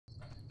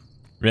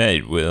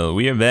Right, well,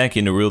 we are back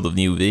in the world of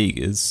New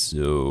Vegas,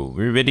 so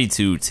we're ready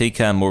to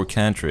take on more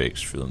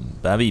contracts from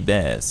Bobby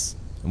Bass.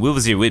 And Wolf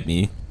is here with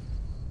me.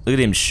 Look at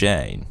him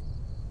shine.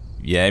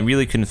 Yeah, I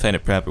really couldn't find a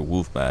proper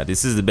Wolf mod.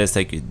 This is the best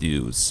I could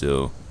do,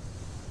 so...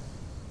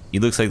 He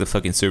looks like the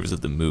fucking surface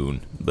of the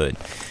moon. But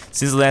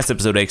since the last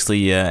episode,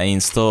 actually, I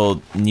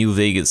installed New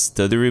Vegas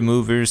stutter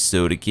remover,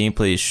 so the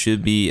gameplay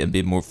should be a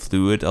bit more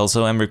fluid.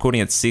 Also, I'm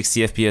recording at 60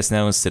 FPS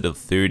now instead of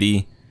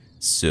 30,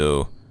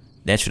 so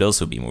that should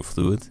also be more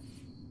fluid.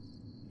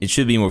 It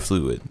should be more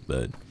fluid,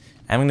 but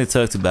I'm gonna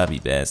talk to Bobby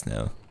Bass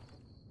now,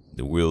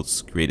 the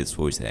world's greatest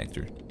voice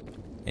actor,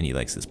 and he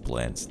likes his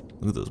plants.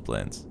 Look at those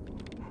plants.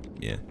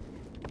 Yeah.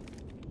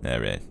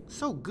 Alright.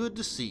 So good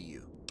to see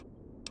you.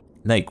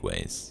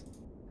 Likewise.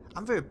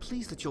 I'm very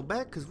pleased that you're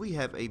back because we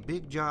have a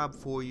big job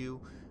for you.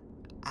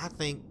 I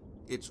think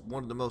it's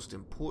one of the most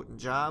important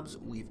jobs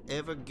we've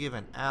ever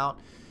given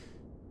out.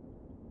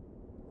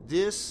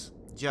 This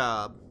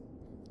job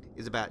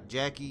is about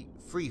Jackie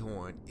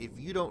Freehorn. If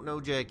you don't know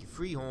Jackie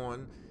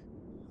Freehorn,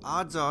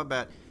 odds are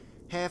about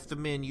half the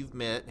men you've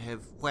met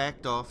have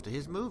whacked off to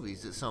his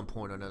movies at some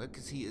point or another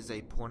because he is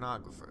a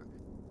pornographer.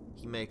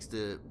 He makes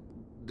the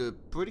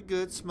pretty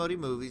good smutty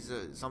movies,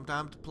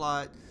 sometimes the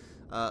plot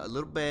a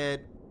little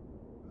bad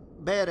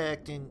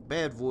acting,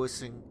 bad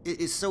voicing.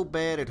 It's so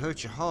bad it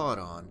hurts your heart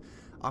on.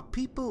 Are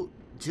people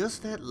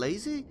just that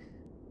lazy?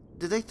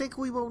 Do they think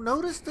we won't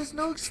notice? There's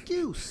no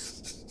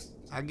excuse.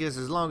 I guess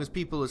as long as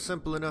people are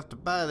simple enough to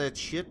buy that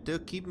shit, they'll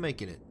keep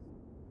making it.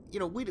 You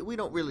know, we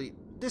don't really...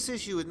 This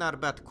issue is not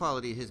about the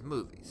quality of his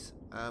movies.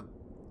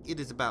 It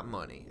is about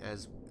money,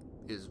 as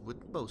is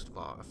with most of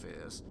our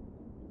affairs.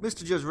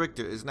 Mr. Judge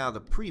Richter is now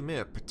the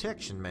premier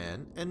protection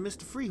man, and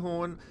Mr.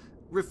 Freehorn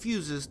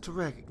refuses to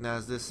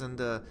recognize this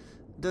and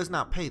does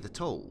not pay the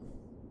toll.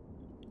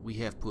 We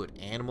have put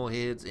animal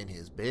heads in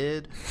his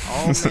bed,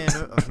 all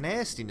manner of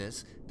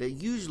nastiness that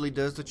usually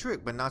does the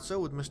trick, but not so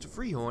with Mr.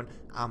 Freehorn.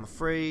 I'm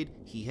afraid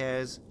he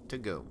has to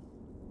go.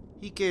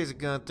 He carries a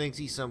gun, thinks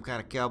he's some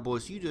kind of cowboy,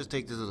 so you just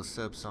take this little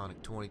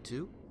subsonic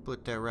 22,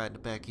 put that right in the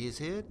back of his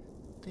head,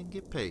 then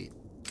get paid.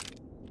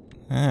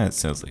 Ah, it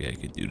sounds like I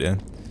could do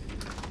that.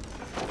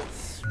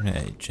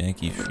 Right,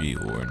 Jackie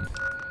Freehorn.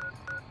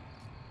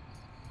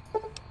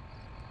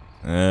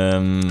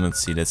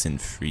 Let's see, that's in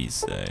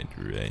Freeside,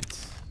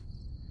 right.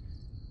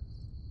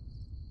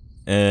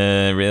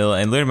 Well,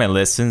 I learned my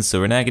lesson, so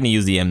we're not gonna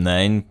use the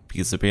M9,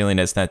 because apparently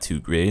that's not too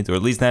great, or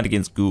at least not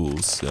against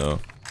ghouls, so...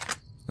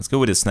 Let's go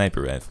with a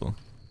sniper rifle.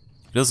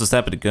 You could also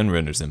stop at the gun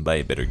runners and buy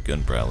a better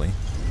gun, probably.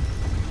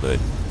 But,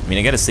 I mean,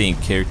 I gotta stay in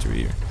character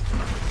here.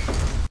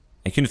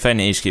 I couldn't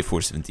find an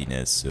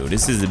HK-417S, so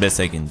this is the best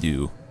I can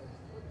do.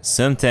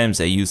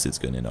 Sometimes I use this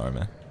gun in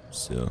Arma,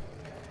 so...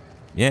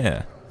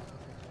 Yeah.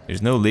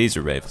 There's no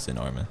laser rifles in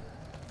Arma.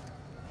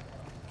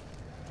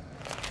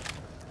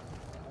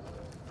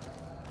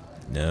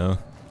 No,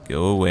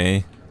 go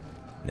away.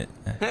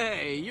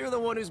 Hey, you're the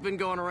one who's been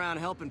going around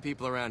helping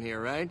people around here,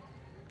 right?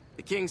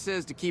 The king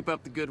says to keep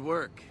up the good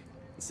work.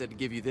 He said to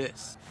give you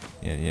this.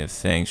 Yeah,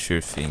 thanks, sure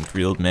thing.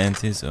 Grilled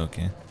mantis,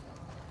 okay.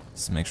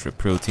 Some extra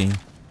protein.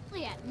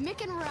 Yeah,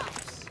 Mick and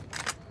Ralph's.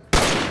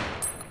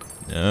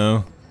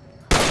 No.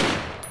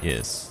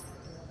 Yes.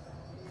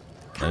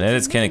 Now that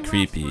is kind of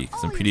creepy,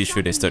 because I'm pretty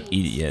sure they start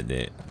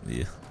eating.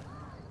 Yeah.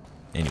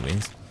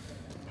 Anyways.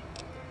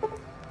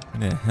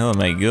 Where the hell am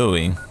I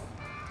going?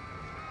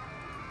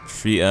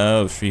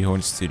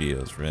 Freehorn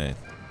Studios, right.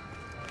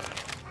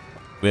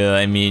 Well,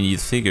 I mean, you'd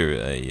figure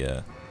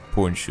a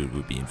porn shoot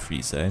would be in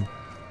Freeside.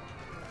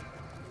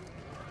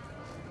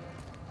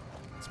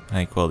 Some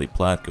high quality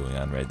plot going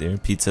on right there.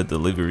 Pizza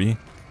delivery.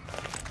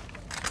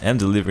 I'm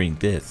delivering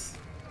death.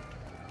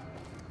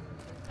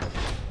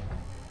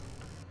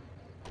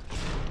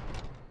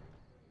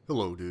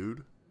 Hello,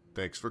 dude.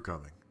 Thanks for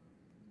coming.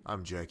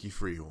 I'm Jackie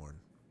Freehorn.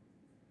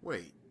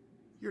 Wait,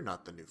 you're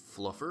not the new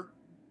fluffer.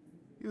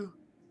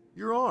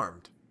 You're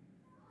armed.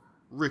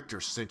 Richter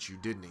sent you,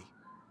 didn't he?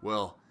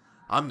 Well,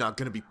 I'm not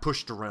gonna be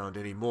pushed around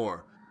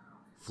anymore.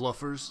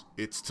 Fluffers,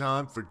 it's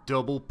time for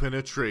double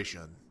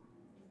penetration.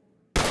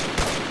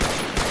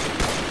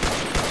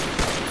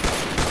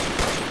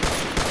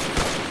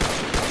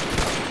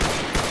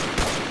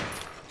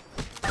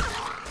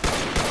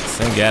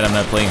 Thank God I'm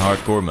not playing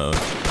hardcore mode.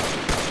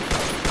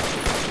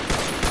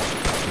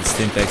 The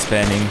stimpak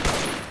spamming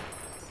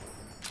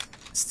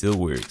still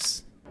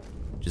works.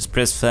 Just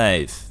press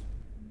 5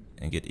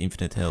 and get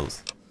infinite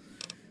health.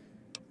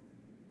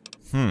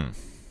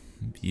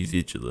 Be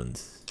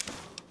vigilant.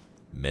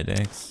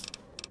 Medax.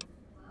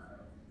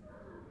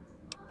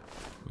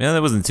 Well,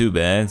 that wasn't too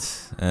bad.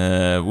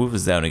 Wolf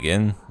is down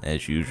again,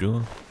 as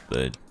usual,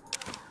 but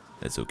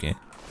that's okay.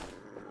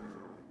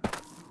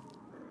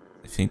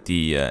 I think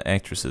the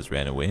actresses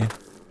ran away.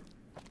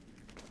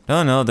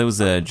 Oh no, that was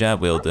a job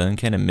well done.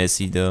 Kind of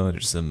messy though.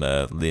 There's some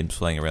limbs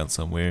flying around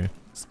somewhere.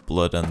 There's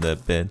blood on the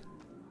bed.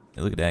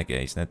 Hey, look at that guy.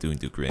 He's not doing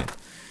too great.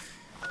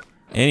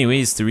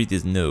 Anyways, to read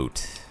this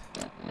note.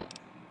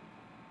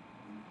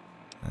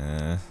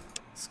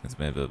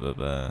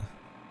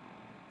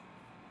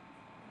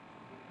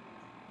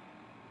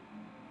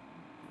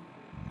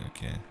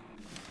 Okay.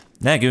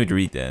 Not going to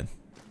read that.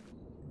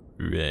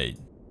 Right.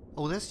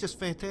 Oh, that's just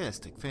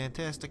fantastic.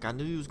 Fantastic. I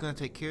knew you was going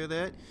to take care of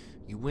that.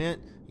 You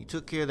went, you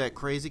took care of that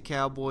crazy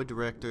cowboy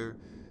director.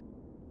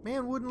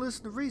 Man wouldn't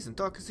listen to reason.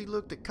 Thought because he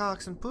looked at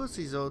cocks and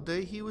pussies all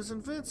day, he was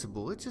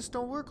invincible. It just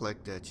don't work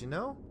like that, you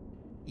know?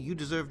 You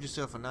deserved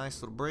yourself a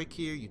nice little break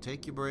here. You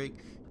take your break.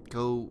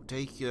 Go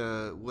take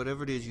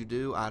whatever it is you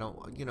do. I don't,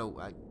 you know,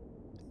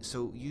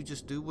 so you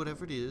just do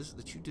whatever it is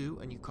that you do,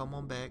 and you come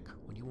on back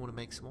when you want to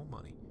make some more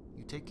money.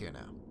 You take care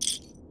now.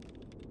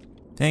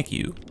 Thank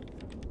you.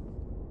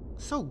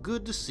 So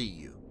good to see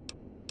you.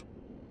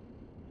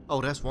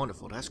 Oh, that's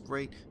wonderful. That's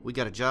great. We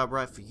got a job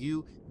right for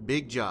you.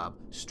 Big job.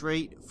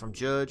 Straight from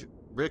Judge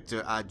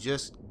Richter. I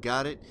just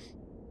got it.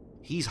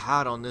 He's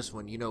hot on this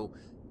one. You know,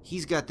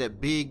 he's got that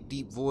big,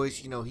 deep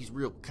voice. You know, he's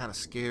real kind of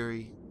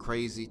scary,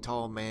 crazy,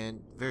 tall man.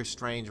 Very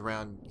strange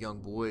around young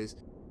boys.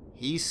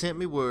 He sent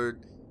me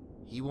word.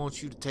 He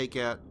wants you to take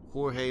out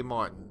Jorge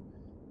Martin,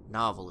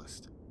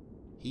 novelist.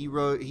 He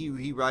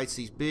writes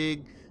these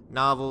big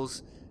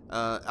novels.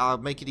 I'll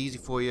make it easy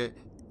for you.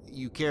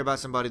 You care about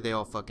somebody, they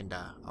all fucking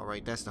die. All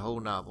right, that's the whole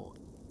novel,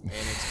 and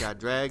it's got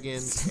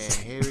dragons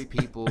and hairy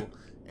people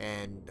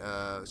and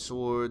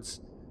swords,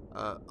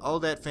 all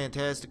that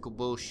fantastical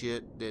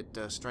bullshit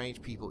that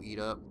strange people eat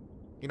up.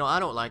 You know,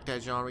 I don't like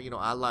that genre. You know,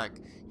 I like,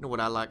 you know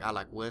what I like? I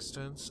like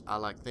westerns. I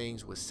like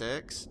things with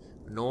sex,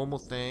 normal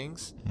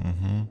things.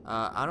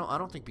 I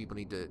don't think people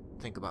need to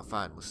think about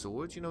fighting with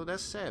swords. You know,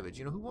 that's savage.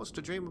 You know, who wants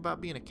to dream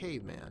about being a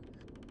caveman?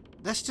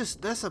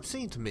 That's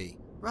obscene to me.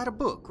 Write a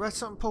book. Write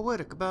something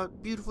poetic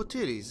about beautiful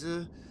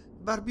titties,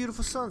 about a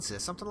beautiful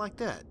sunset, something like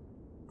that.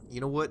 You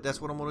know what?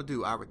 That's what I'm going to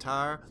do. I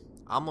retire.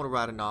 I'm going to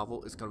write a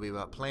novel. It's going to be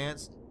about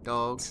plants,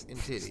 dogs, and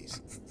titties.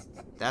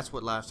 That's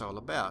what life's all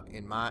about,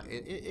 in my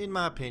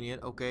opinion.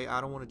 Okay, I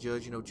don't want to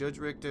judge. You know, Judge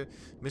Richter,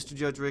 Mr.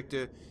 Judge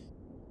Richter,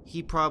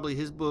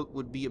 his book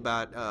would be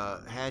about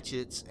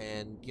hatchets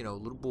and, you know,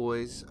 little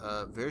boys.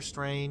 Very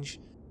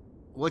strange.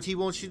 What he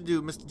wants you to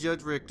do, Mr.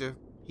 Judge Richter,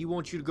 he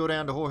wants you to go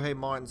down to Jorge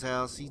Martin's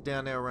house. He's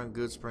down there around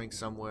Good Springs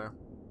somewhere.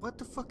 What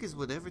the fuck is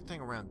with everything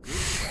around Good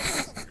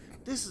Springs?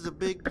 This is a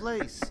big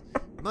place.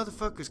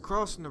 Motherfuckers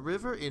crossing the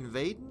river,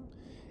 invading,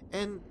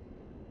 and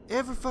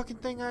every fucking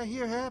thing I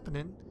hear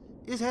happening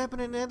is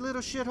happening in that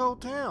little shithole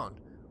town.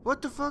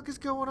 What the fuck is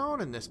going on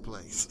in this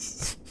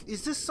place?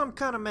 Is this some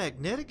kind of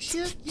magnetic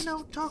shit? You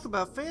know, talk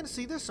about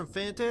fantasy. There's some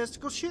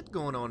fantastical shit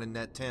going on in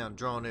that town,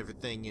 drawing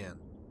everything in.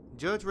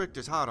 Judge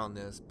Richter's hot on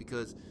this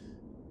because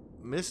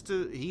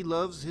he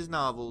loves his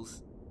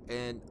novels,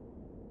 and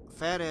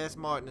fat ass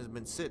Martin has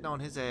been sitting on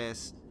his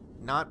ass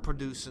not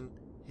producing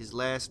his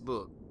last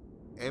book.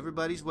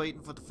 Everybody's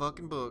waiting for the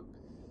fucking book,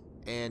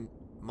 and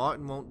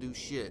Martin won't do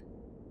shit.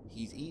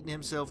 He's eating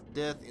himself to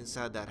death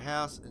inside that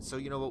house, and so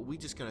you know what, we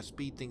just gonna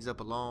speed things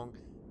up along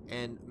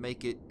and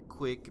make it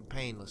quick and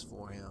painless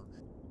for him.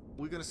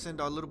 We're gonna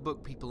send our little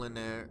book people in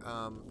there,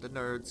 the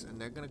nerds, and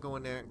they're gonna go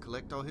in there and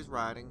collect all his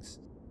writings,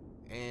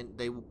 and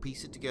they will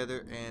piece it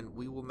together, and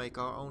we will make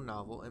our own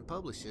novel and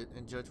publish it,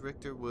 and Judge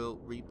Richter will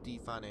reap the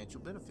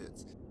financial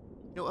benefits.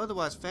 You know,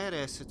 otherwise fat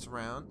ass sits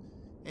around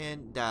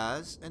and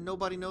dies, and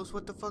nobody knows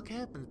what the fuck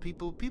happened.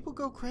 People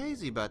go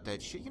crazy about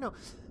that shit. You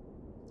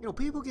know,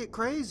 people get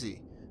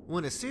crazy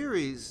when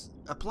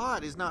a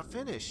plot is not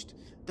finished.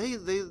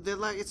 They're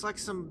like, it's like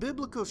some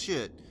biblical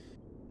shit.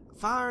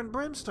 Fire and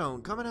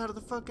brimstone coming out of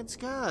the fucking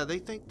sky. They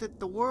think that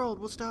the world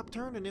will stop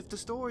turning if the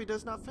story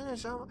does not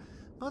finish.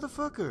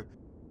 Motherfucker.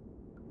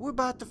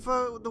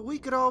 We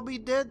could all be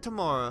dead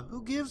tomorrow.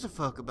 Who gives a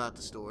fuck about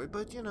the story?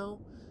 But, you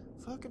know,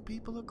 fucking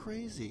people are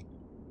crazy.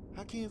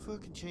 I can't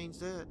fucking change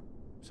that.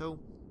 So,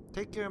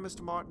 take care,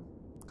 Mr. Martin.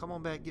 Come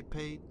on back, get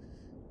paid.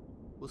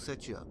 We'll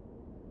set you up.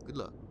 Good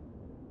luck.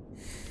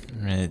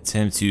 Alright,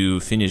 time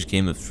to finish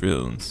Game of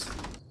Thrones.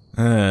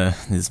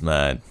 This is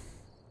mad.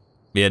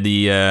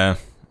 Yeah,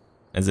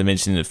 as I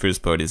mentioned in the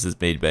first part, this is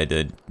made by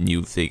the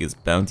New Vegas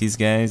Bounties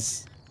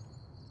guys.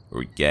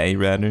 Or guy,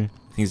 rather.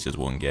 I think it's just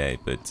one guy,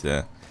 but,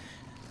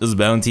 those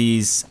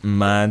bounties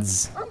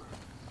mods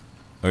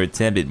are a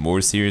tad bit more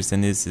serious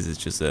than this. This is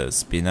just a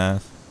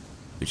spin-off,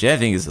 which I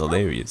think is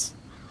hilarious.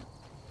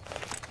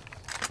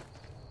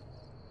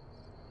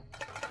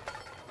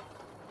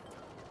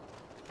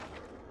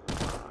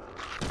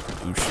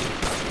 Oh shit.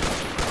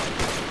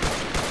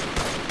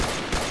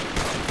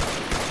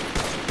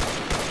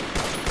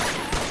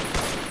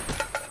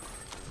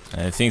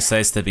 I think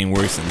sidestepping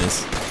works in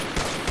this.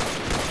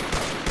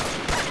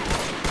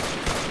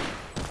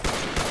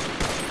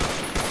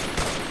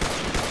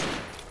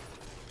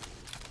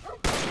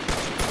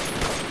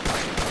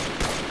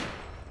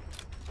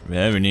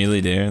 Yeah, we're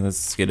nearly there.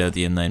 Let's get out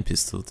the M9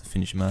 pistol to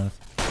finish him off.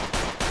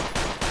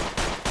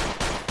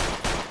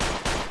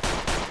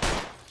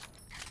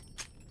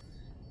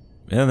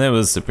 Well, that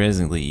was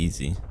surprisingly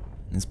easy.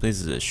 This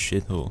place is a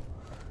shithole.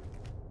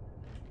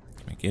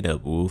 Get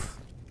up, Wolf.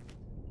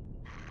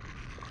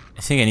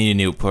 I think I need a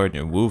new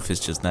partner. Wolf is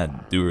just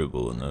not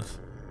durable enough.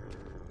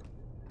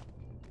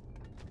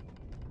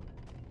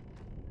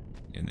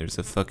 And there's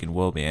a fucking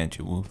wall behind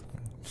you, Wolf.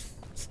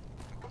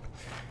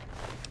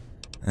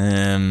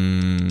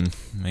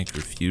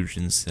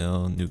 Microfusion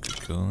cell,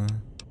 Nuka-Cola.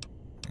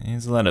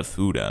 There's a lot of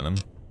food on him.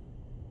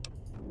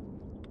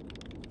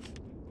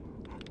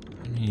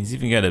 He's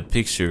even got a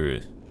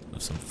picture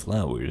of some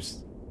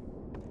flowers.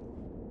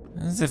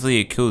 It's definitely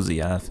a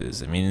cozy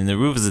office. I mean, the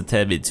roof is a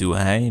tad bit too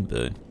high,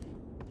 but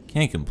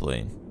can't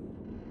complain.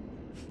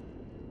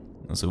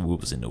 Also,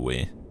 Whoop was in the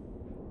way.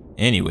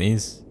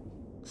 Anyways.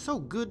 So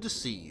good to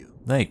see you.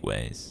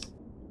 Likewise.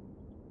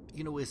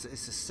 You know, it's a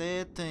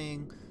sad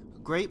thing.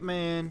 Great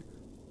man,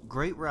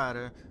 great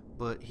writer,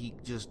 but he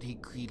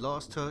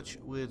lost touch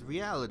with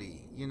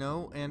reality, you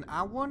know? And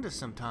I wonder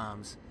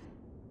sometimes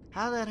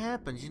how that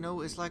happens. You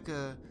know, it's like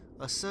a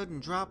sudden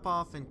drop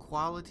off in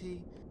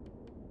quality.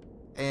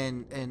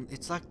 And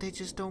it's like they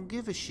just don't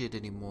give a shit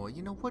anymore.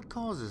 You know, what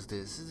causes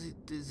this?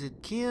 Is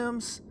it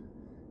chems?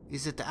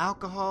 Is it the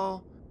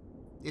alcohol?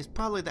 It's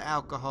probably the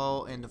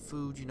alcohol and the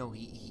food. You know,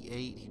 he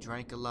ate, he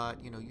drank a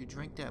lot. You know, you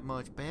drink that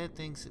much, bad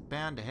things are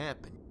bound to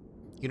happen.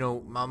 You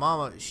know, my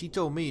mama, she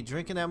told me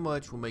drinking that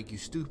much will make you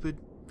stupid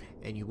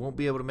and you won't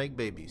be able to make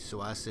babies.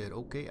 So I said,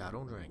 okay, I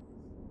don't drink.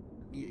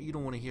 You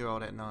don't want to hear all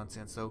that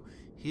nonsense. So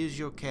here's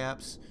your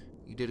caps.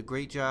 You did a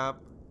great job.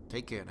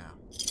 Take care now.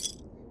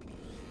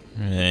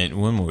 Alright,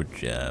 one more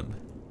job.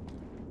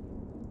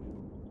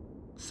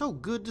 So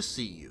good to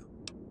see you.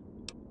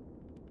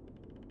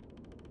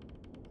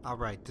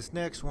 Alright, this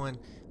next one,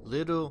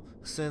 little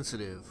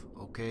sensitive,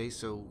 okay?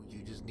 So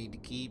you just need to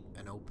keep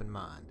an open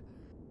mind.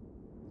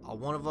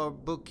 One of our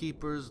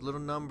bookkeepers, little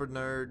number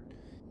nerd,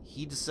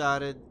 he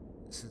decided,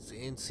 since the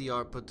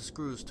NCR put the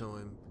screws to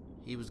him,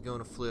 he was going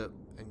to flip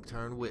and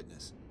turn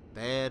witness.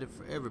 Bad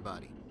for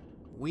everybody.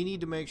 We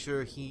need to make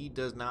sure he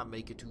does not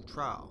make it to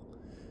trial.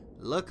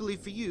 Luckily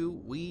for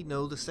you, we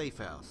know the safe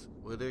house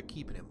where they're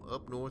keeping him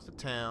up north of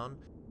town.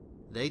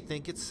 They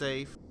think it's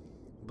safe,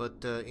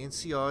 but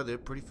NCR, they're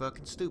pretty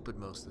fucking stupid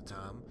most of the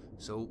time,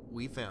 so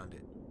we found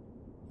it.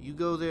 You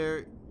go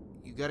there,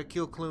 you gotta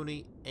kill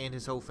Clooney and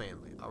his whole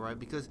family, alright?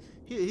 Because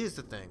here's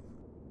the thing,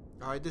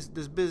 alright? This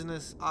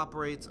business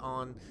operates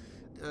on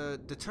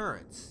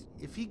deterrence.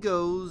 If he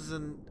goes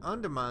and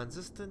undermines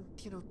us, then,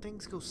 you know,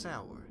 things go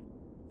sour.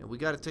 And we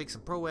gotta take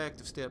some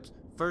proactive steps.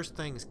 First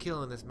thing is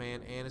killing this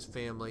man and his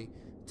family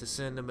to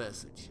send a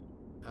message.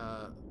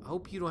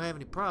 Hope you don't have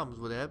any problems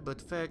with that, but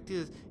the fact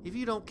is, if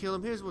you don't kill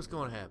him, here's what's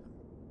going to happen.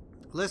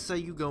 Let's say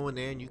you go in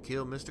there and you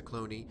kill Mr.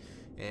 Clooney,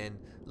 and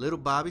little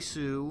Bobby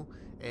Sue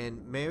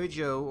and Mary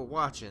Jo are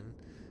watching,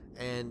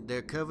 and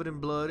they're covered in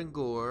blood and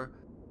gore.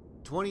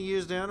 20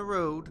 years down the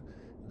road,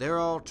 they're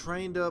all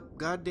trained up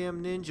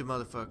goddamn ninja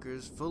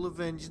motherfuckers, full of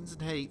vengeance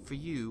and hate for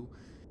you.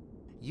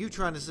 You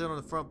trying to sit on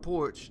the front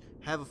porch,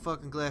 have a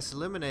fucking glass of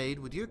lemonade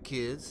with your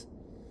kids,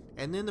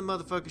 and then the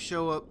motherfuckers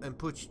show up and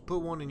put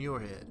one in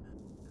your head.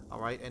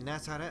 Alright, and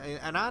that's how that...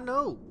 And I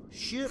know,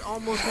 shit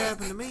almost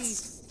happened to me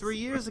 3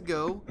 years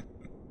ago.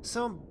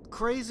 Some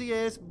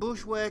crazy-ass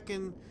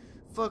bushwhacking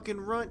fucking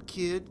runt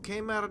kid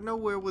came out of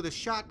nowhere with a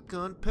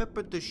shotgun,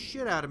 peppered the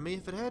shit out of me.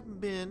 If it hadn't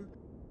been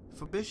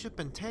for Bishop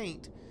and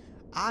Taint,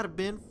 I'd have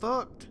been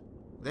fucked.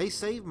 They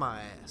saved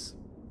my ass.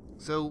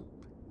 So,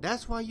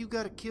 that's why you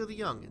gotta kill the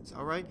youngins,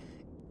 alright?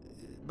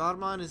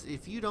 Bottom line is,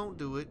 if you don't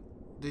do it,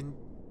 then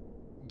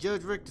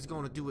Judge Richter's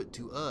gonna do it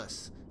to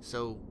us.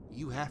 So,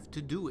 you have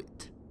to do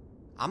it.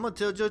 I'm gonna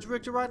tell Judge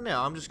Richter right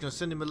now. I'm just gonna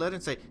send him a letter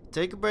and say,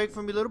 take a break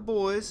from your little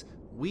boys.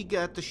 We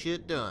got the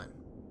shit done.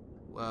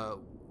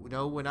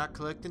 No, we're not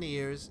collecting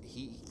ears.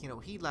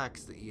 He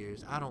likes the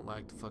ears. I don't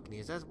like the fucking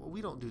ears.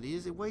 We don't do the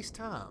ears. It wastes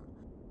time.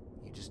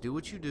 You just do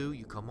what you do.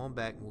 You come on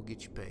back and we'll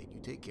get you paid.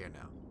 You take care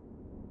now.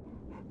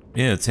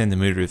 Yeah, attend the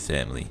murder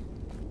family.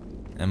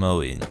 I'm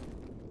all in.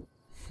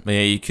 But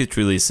yeah, you could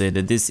really say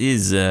that this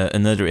is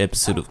another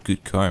episode of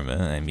Good Karma.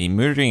 I mean,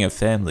 murdering a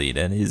family,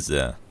 that's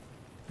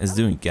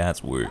doing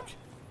God's work.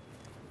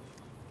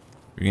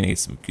 We're gonna get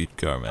some good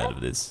karma out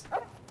of this.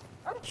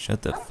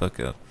 Shut the fuck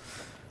up.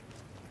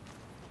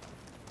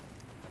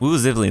 We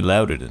was definitely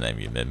louder than I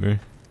remember.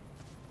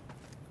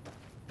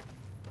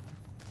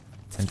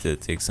 Time to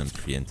take some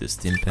preemptive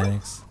stim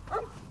packs.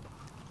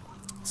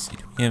 Let's see,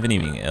 do we have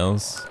anything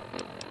else?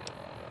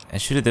 I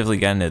should have definitely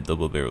gotten that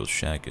double barrel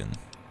shotgun.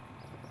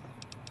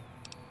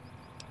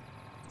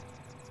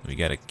 We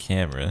got a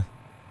camera.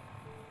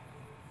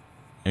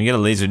 And we got a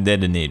laser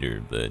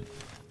detonator, but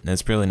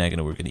that's probably not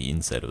gonna work on the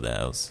inside of the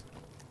house.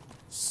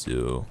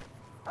 So...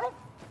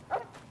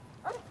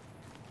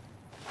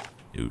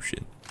 oh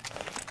shit.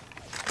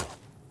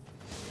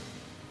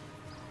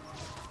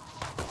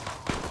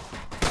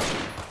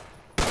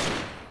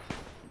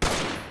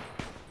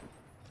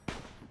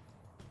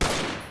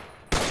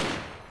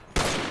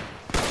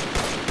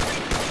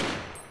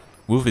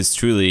 Wolf is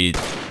truly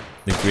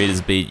the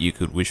greatest bait you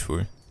could wish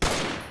for.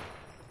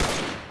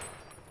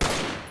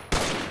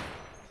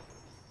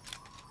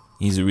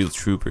 He's a real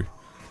trooper.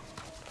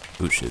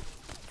 Oh shit,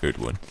 third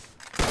one.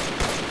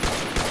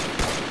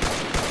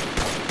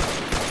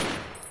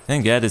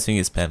 Thank God this thing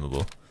is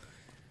spammable.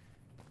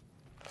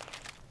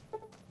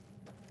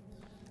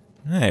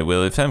 Alright,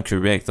 well if I'm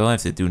correct, all I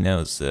have to do now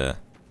is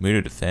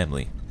murder the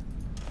family.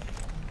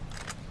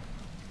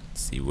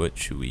 See, what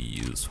should we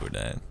use for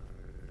that?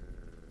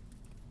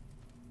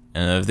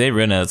 If they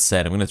run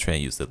outside, I'm gonna try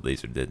and use that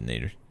laser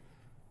detonator.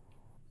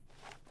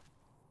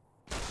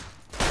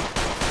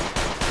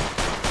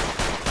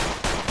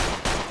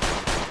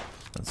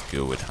 Let's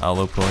go with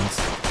hollow points.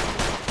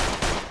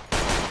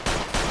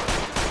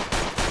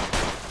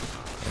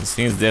 This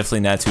thing is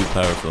definitely not too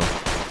powerful.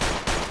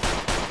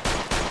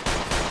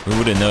 Who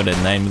would have known that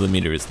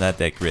 9mm is not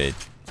that great?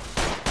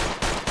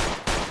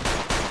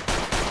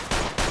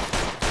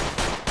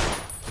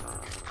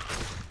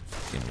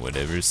 Fucking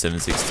whatever,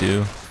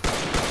 7.62.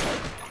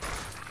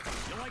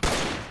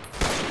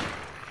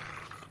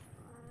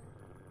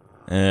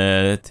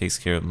 That takes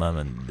care of mom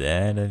and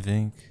dad, I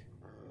think.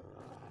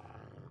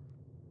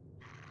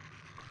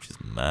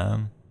 Just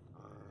mom.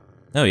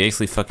 No, he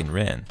actually fucking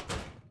ran.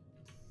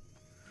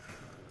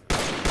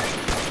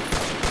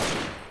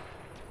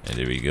 And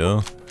there we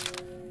go.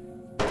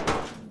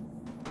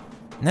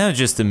 Now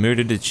just to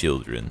murder the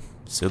children.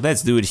 So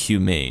let's do it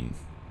humane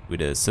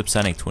with a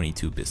subsonic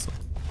 22 pistol.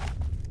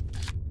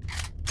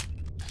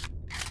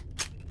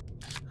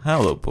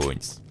 Hollow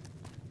points.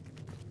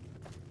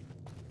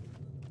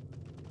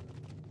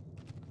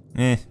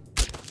 Eh.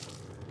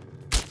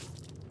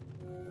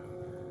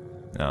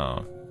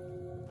 Oh.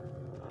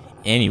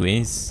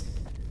 Anyways,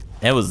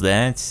 that was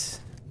that.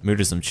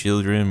 Murder some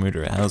children,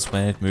 murder a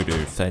housewife,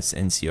 murder 5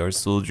 NCR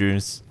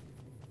soldiers.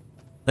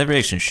 Lever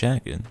action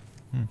shotgun.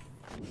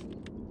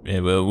 Yeah,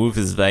 well, Wolf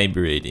is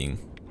vibrating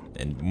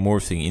and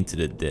morphing into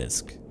the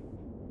desk.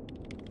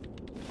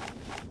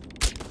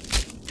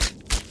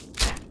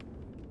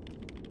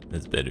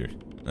 That's better.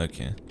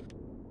 Okay.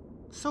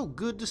 So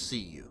good to see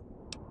you.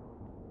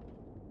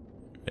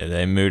 And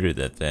I murdered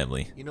that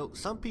family. You know,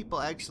 some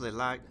people actually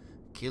like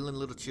killing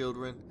little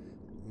children.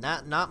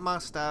 Not my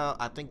style.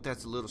 I think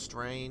that's a little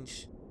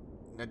strange.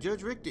 Now,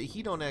 Judge Richter,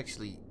 he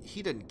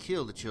doesn't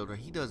kill the children.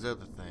 He does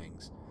other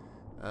things.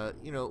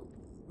 You know,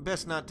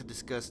 best not to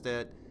discuss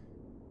that.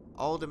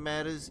 All that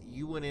matters,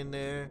 you went in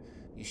there,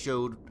 you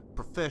showed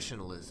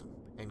professionalism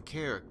and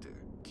character.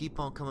 Keep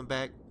on coming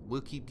back.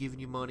 We'll keep giving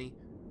you money.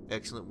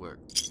 Excellent work.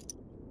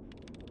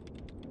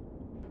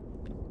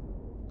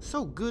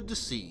 So good to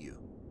see you.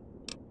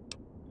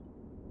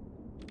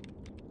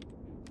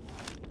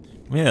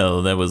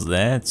 Well, that was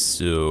that,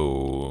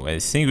 so I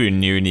think we're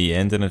near the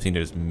end. I don't think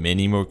there's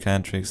many more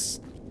contracts.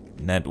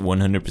 Not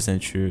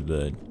 100% sure,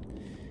 but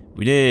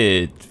we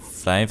did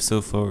 5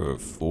 so far, or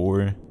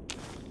 4.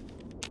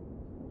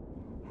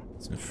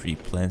 Some free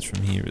plants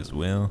from here as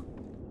well.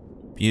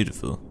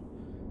 Beautiful.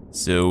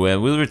 So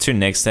we'll return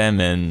next time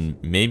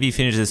and maybe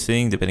finish this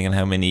thing, depending on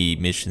how many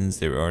missions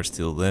there are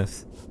still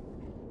left.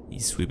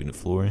 He's sweeping the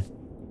floor.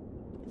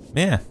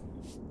 Yeah.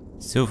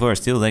 So far,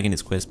 still liking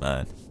this quest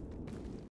mod.